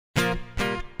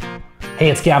Hey,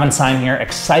 it's Gavin Seim here,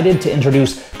 excited to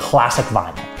introduce Classic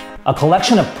Vinyl, a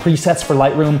collection of presets for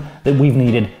Lightroom that we've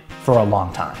needed for a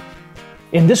long time.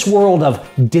 In this world of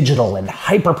digital and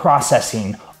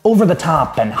hyper-processing,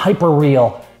 over-the-top and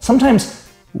hyper-real, sometimes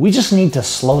we just need to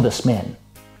slow the spin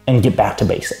and get back to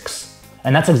basics.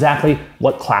 And that's exactly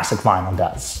what Classic Vinyl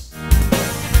does.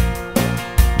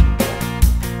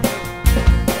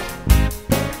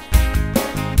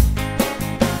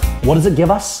 What does it give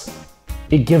us?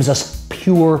 It gives us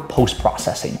pure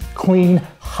post-processing, clean,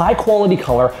 high-quality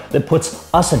color that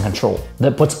puts us in control,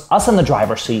 that puts us in the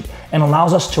driver's seat, and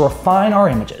allows us to refine our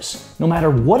images, no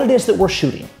matter what it is that we're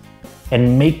shooting,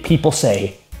 and make people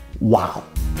say, wow.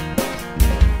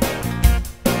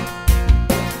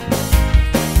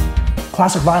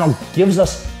 Classic Vinyl gives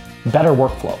us better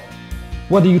workflow.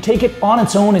 Whether you take it on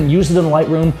its own and use it in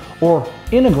Lightroom, or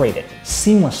integrate it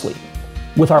seamlessly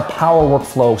with our Power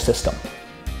Workflow system,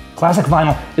 Classic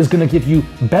Vinyl is going to give you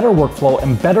better workflow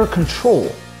and better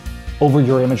control over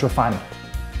your image refinement.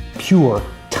 Pure,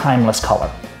 timeless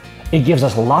color. It gives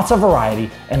us lots of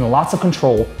variety and lots of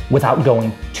control without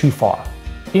going too far.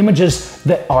 Images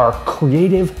that are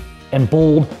creative and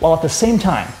bold, while at the same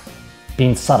time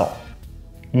being subtle,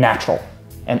 natural,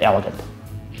 and elegant.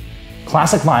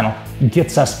 Classic Vinyl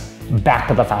gets us back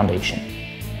to the foundation.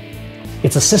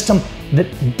 It's a system that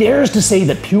dares to say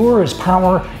that pure is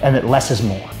power and that less is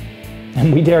more.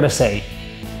 And we dare to say,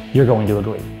 you're going to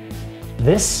agree.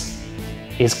 This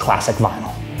is Classic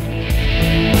Vinyl.